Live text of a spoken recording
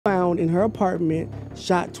found in her apartment,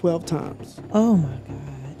 shot 12 times. Oh my God.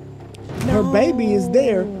 Her baby is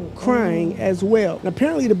there crying as well. And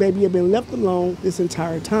apparently the baby had been left alone this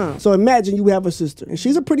entire time. So imagine you have a sister, and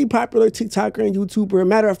she's a pretty popular TikToker and YouTuber.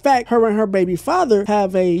 Matter of fact, her and her baby father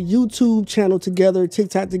have a YouTube channel together,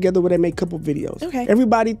 TikTok together, where they make a couple videos. Okay.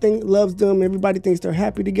 Everybody loves them. Everybody thinks they're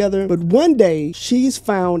happy together. But one day, she's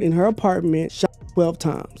found in her apartment, shot 12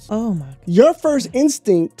 times. Oh my God. Your first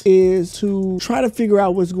instinct is to try to figure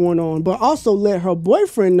out what's going on, but also let her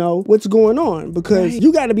boyfriend know what's going on, because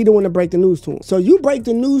you got to be the one to break the news to him. So you break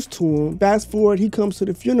the news to him, fast forward, he comes to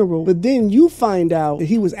the funeral, but then you find out that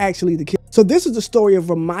he was actually the killer. So this is the story of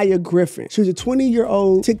Ramaya Griffin. She was a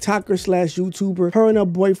 20-year-old TikToker slash YouTuber. Her and her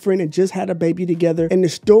boyfriend had just had a baby together, and the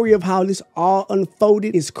story of how this all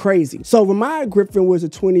unfolded is crazy. So Ramaya Griffin was a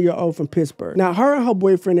 20-year-old from Pittsburgh. Now, her and her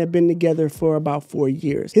boyfriend had been together for about 4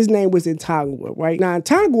 years. His name was Intangwa, right? Now,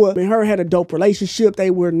 Intangwa and her had a dope relationship.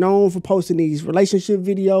 They were known for posting these relationship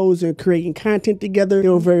videos and creating content together. They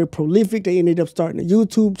were very prolific. They ended up starting a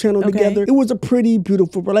YouTube channel together. It was a pretty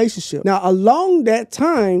beautiful relationship. Now, along that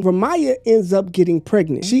time, Ramaya ends up getting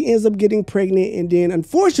pregnant. She ends up getting pregnant, and then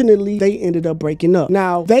unfortunately, they ended up breaking up.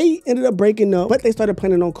 Now, they ended up breaking up, but they started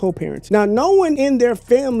planning on co-parenting. Now, no one in their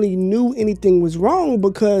family knew anything was wrong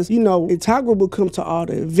because, you know, Intangwa would come to all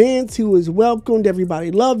the events. He was welcomed.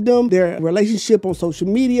 Everybody loved him. Their relationship on social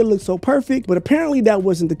media looked so perfect, but apparently that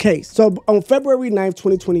wasn't the case. So on February 9th,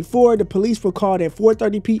 2024, the police were called at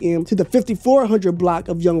 4:30 p.m. to the 5400 block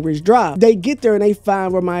of Young Ridge Drive. They get there and they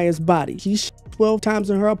find Ramaya's body. She's 12 times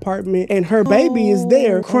in her apartment, and her baby is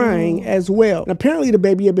there crying as well. And apparently the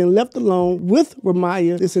baby had been left alone with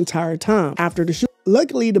Ramaya this entire time after the shooting.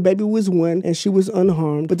 Luckily, the baby was one and she was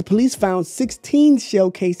unharmed, but the police found 16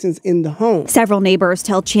 shell casings in the home. Several neighbors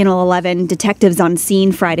tell Channel 11 detectives on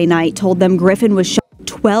scene Friday night told them Griffin was shot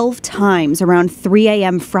 12 times around 3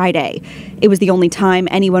 a.m. Friday. It was the only time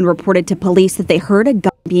anyone reported to police that they heard a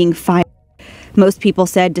gun being fired. Most people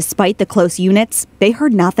said despite the close units, they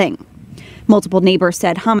heard nothing. Multiple neighbors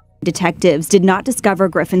said homicide detectives did not discover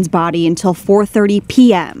Griffin's body until 4:30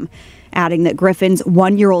 p.m., adding that Griffin's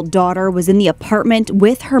 1-year-old daughter was in the apartment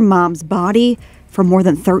with her mom's body for more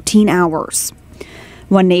than 13 hours.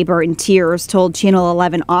 One neighbor in tears told Channel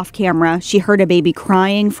 11 off camera she heard a baby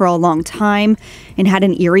crying for a long time and had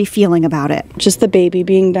an eerie feeling about it. Just the baby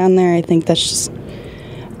being down there, I think that's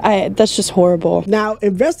just horrible. Now,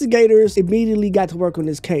 investigators immediately got to work on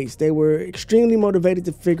this case. They were extremely motivated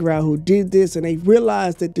to figure out who did this, and they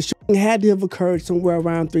realized that the shooting had to have occurred somewhere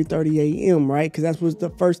around 3:30 a.m., right? Because that was the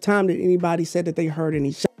first time that anybody said that they heard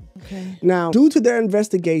any shots. Okay. Now, due to their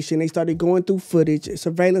investigation, they started going through footage,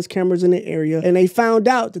 surveillance cameras in the area, and they found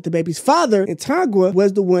out that the baby's father, Intangwa,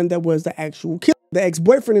 was the one that was the actual killer. The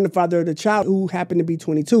ex-boyfriend and the father of the child, who happened to be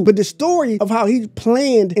 22. But the story of how he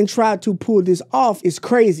planned and tried to pull this off is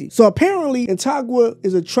crazy. So apparently, Intangwa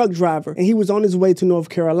is a truck driver, and he was on his way to North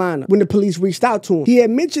Carolina when the police reached out to him. He had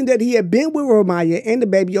mentioned that he had been with Ramaya and the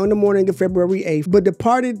baby on the morning of February 8th, but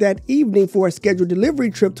departed that evening for a scheduled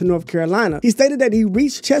delivery trip to North Carolina. He stated that he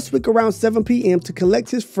reached Cheswick around 7 p.m. to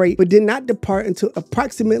collect his freight, but did not depart until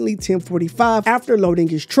approximately 10:45 after loading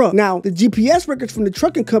his truck. Now, the GPS records from the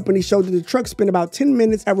trucking company showed that the truck spent about 10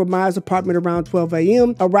 minutes at Ramaya's apartment around 12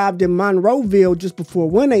 a.m., arrived in Monroeville just before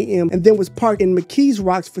 1 a.m., and then was parked in McKees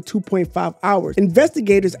Rocks for 2.5 hours.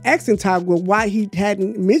 Investigators asked Intangwa why he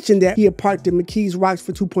hadn't mentioned that he had parked in McKees Rocks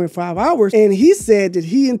for 2.5 hours, and he said that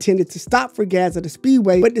he intended to stop for gas at a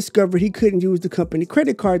speedway, but discovered he couldn't use the company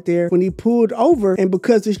credit card there when he pulled over, and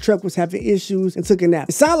because his truck was having issues, and took a nap.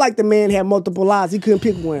 It sounded like the man had multiple lives. He couldn't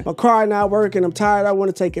pick one. My car not working, I'm tired, I want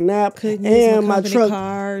to take a nap, and my truck,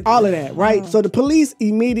 card. All of that, right? So the police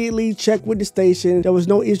immediately checked with the station. There was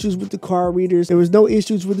no issues with the car readers. There was no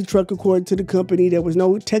issues with the truck according to the company. There was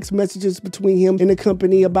no text messages between him and the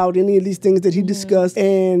company about any of these things that he discussed.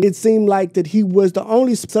 And it seemed like that he was the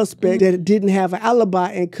only suspect that didn't have an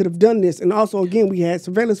alibi and could have done this. And also, again, we had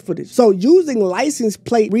surveillance footage. So using license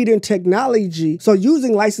plate reader technology,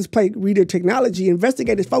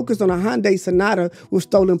 investigators focused on a Hyundai Sonata with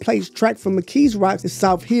stolen plates tracked from McKees Rocks to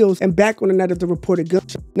South Hills and back on the night of the reported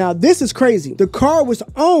gunshot. Now, this is crazy. The car was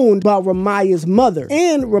owned by Ramaya's mother,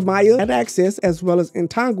 and Ramaya had access as well as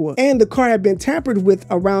Intangwa. And the car had been tampered with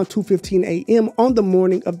around 2:15 a.m. on the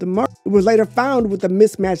morning of the murder. It was later found with a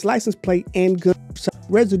mismatched license plate and gunshot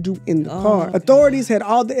residue in the car. Authorities had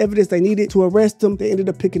all the evidence they needed to arrest him. They ended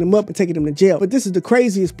up picking him up and taking him to jail. But this is the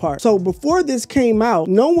craziest part. So before this came out,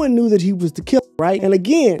 no one knew that he was the killer, right? And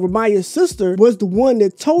again, Ramaya's sister was the one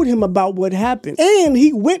that told him about what happened. And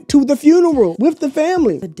he went to the funeral with the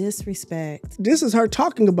family. The disrespect. This is her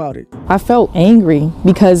talking about it. I felt angry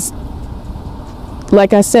because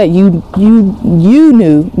like I said, you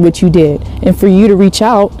knew what you did, and for you to reach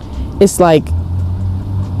out, it's like,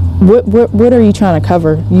 what are you trying to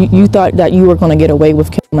cover? You thought that you were going to get away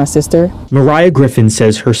with killing my sister? Mariah Griffin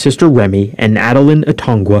says her sister Remy and Adeline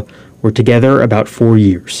Atongwa were together about 4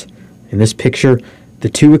 years. In this picture, the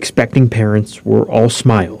two expecting parents were all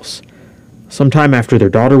smiles. Sometime after their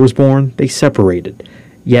daughter was born, they separated,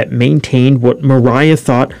 yet maintained what Mariah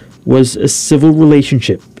thought was a civil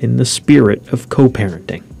relationship in the spirit of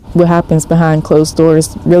co-parenting. What happens behind closed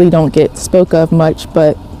doors really don't get spoke of much,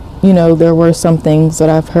 but, you know, there were some things that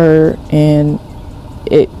I've heard, and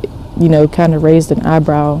it, you know, kind of raised an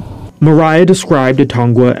eyebrow. Mariah described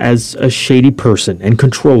Atongwa as a shady person and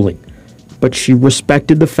controlling, but she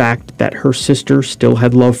respected the fact that her sister still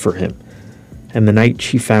had love for him. And the night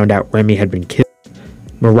she found out Remy had been killed,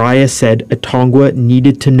 Mariah said Atongwa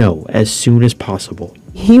needed to know as soon as possible.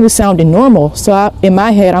 He was sounding normal, so in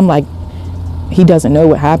my head, I'm like, he doesn't know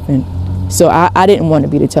what happened. So I didn't want to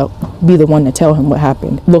be the one to tell him what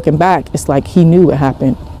happened. Looking back, it's like he knew what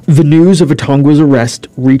happened. The news of Atongwa's arrest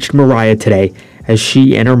reached Mariah today as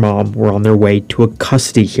she and her mom were on their way to a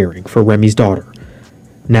custody hearing for Remy's daughter.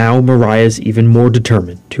 Now Mariah's even more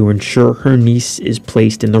determined to ensure her niece is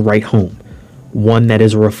placed in the right home, one that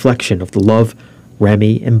is a reflection of the love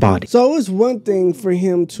Remy embodied. So it's one thing for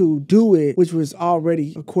him to do it, which was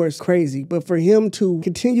already, of course, crazy, but for him to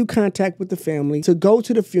continue contact with the family, to go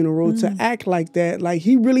to the funeral, to act like that, like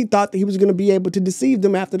he really thought that he was going to be able to deceive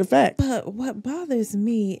them after the fact. But what bothers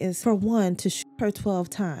me is, for one, to shoot her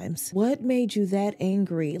 12 times. What made you that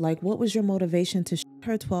angry? Like, what was your motivation to shoot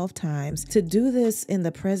her 12 times? To do this in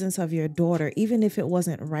the presence of your daughter, even if it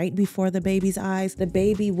wasn't right before the baby's eyes, the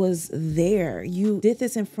baby was there. You did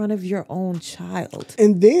this in front of your own child.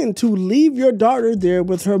 And then to leave your daughter there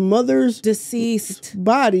with her mother's deceased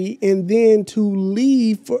body, and then to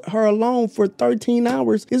leave her alone for 13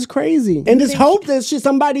 hours is crazy. And just hope that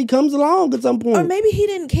somebody comes along at some point. Or maybe he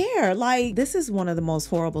didn't care. Like, this is one of the most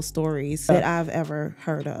horrible stories that I've ever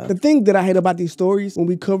heard of. The thing that I hate about these stories when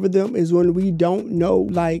we cover them is when we don't know,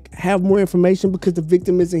 like, have more information because the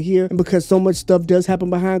victim isn't here, and because so much stuff does happen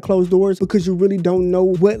behind closed doors, because you really don't know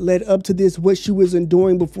what led up to this, what she was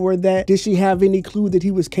enduring before that. Did she have any clue that he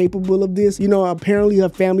was capable of this? You know, apparently her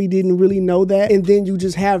family didn't really know that, and then you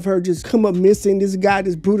just have her just come up missing. This guy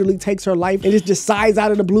just brutally takes her life and just decides out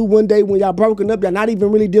of the blue one day when y'all broken up, y'all not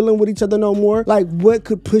even really dealing with each other no more. Like, what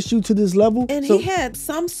could push you to this level? And he had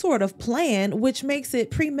some sort of plan, which makes it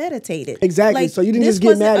premeditated. Exactly. Like, so you didn't just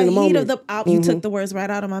get mad in the moment. You took the words right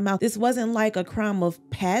out of my mouth. This wasn't like a crime of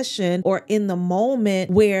passion or in the moment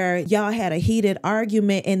where y'all had a heated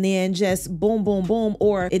argument and then just boom, boom, boom.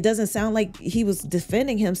 Or it doesn't sound like he was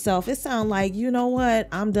defending himself. It sounded like, you know what?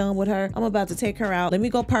 I'm done with her. I'm about to take her out. Let me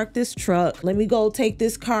go park this truck. Let me go take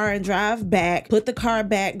this car and drive back, put the car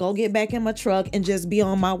back, go get back in my truck and just be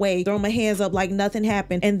on my way. Throw my hands up like nothing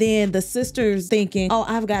happened. And then the sister's thinking, oh,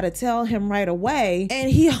 I've got to tell him right away. And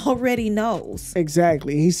he already knows.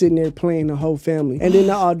 Exactly. He's sitting there playing the whole family. And then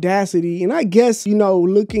the audacity. And I guess, you know,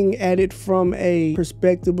 looking at it from a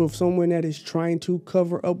perspective of someone that is trying to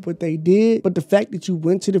cover up what they did. But the fact that you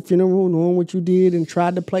went to the funeral knowing what you did and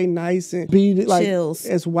tried to play nice and be like, chills.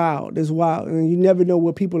 It's wild. It's wild. And you never know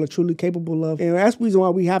what people are truly capable of. And that's the reason why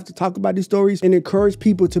we have to talk about these stories and encourage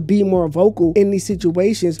people to be more vocal in these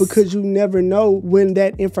situations, because you never know when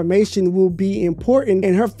that information will be important.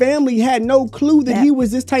 And her family had no clue that he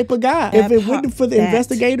was this type of guy. If it wasn't for the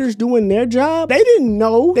investigators doing their job, they didn't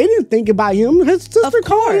know. They didn't think about him. His sister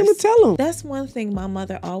called him to tell him. That's one thing my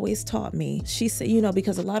mother always taught me. She said, you know,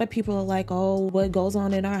 because a lot of people are like, oh, what goes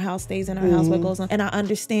on in our house stays in our house, what goes on. And I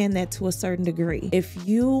understand that to a certain degree. If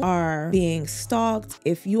you are being stalked,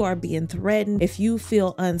 if you are being threatened, if you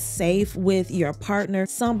feel unsafe with your partner,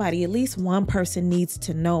 somebody, at least one person needs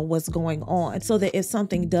to know what's going on, so that if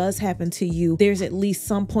something does happen to you, there's at least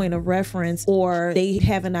some point of reference, or they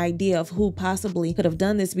have an idea of who possibly could have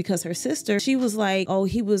done this. Because her sister, she was like, oh,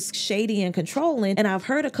 he was shady and controlling. And I've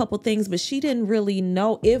heard a couple things, but she didn't really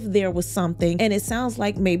know if there was something. And it sounds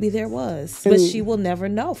like maybe there was, but she will never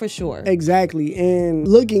know for sure. Exactly. And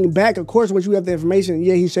looking back, of course, once you have the information,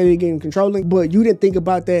 yeah, he's shady and controlling, but you didn't think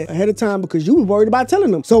about that ahead of time because you were worried about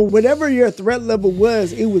telling them. So whatever your threat level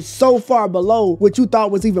was, it was so far below what you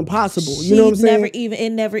thought was even possible. You know what I'm saying? It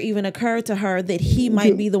never even occurred to her that he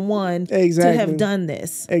might be the one to have done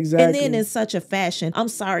this. Exactly. And then in such a fashion, I'm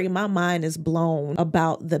sorry, my mind is blown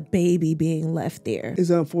about the baby being left there. It's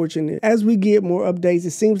unfortunate. As we get more updates,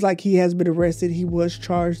 it seems like he has been arrested. He was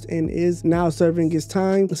charged and is now serving his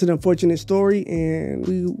time. It's an unfortunate story, and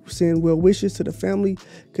we send well wishes to the family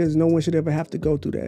because no one should ever have to go through that.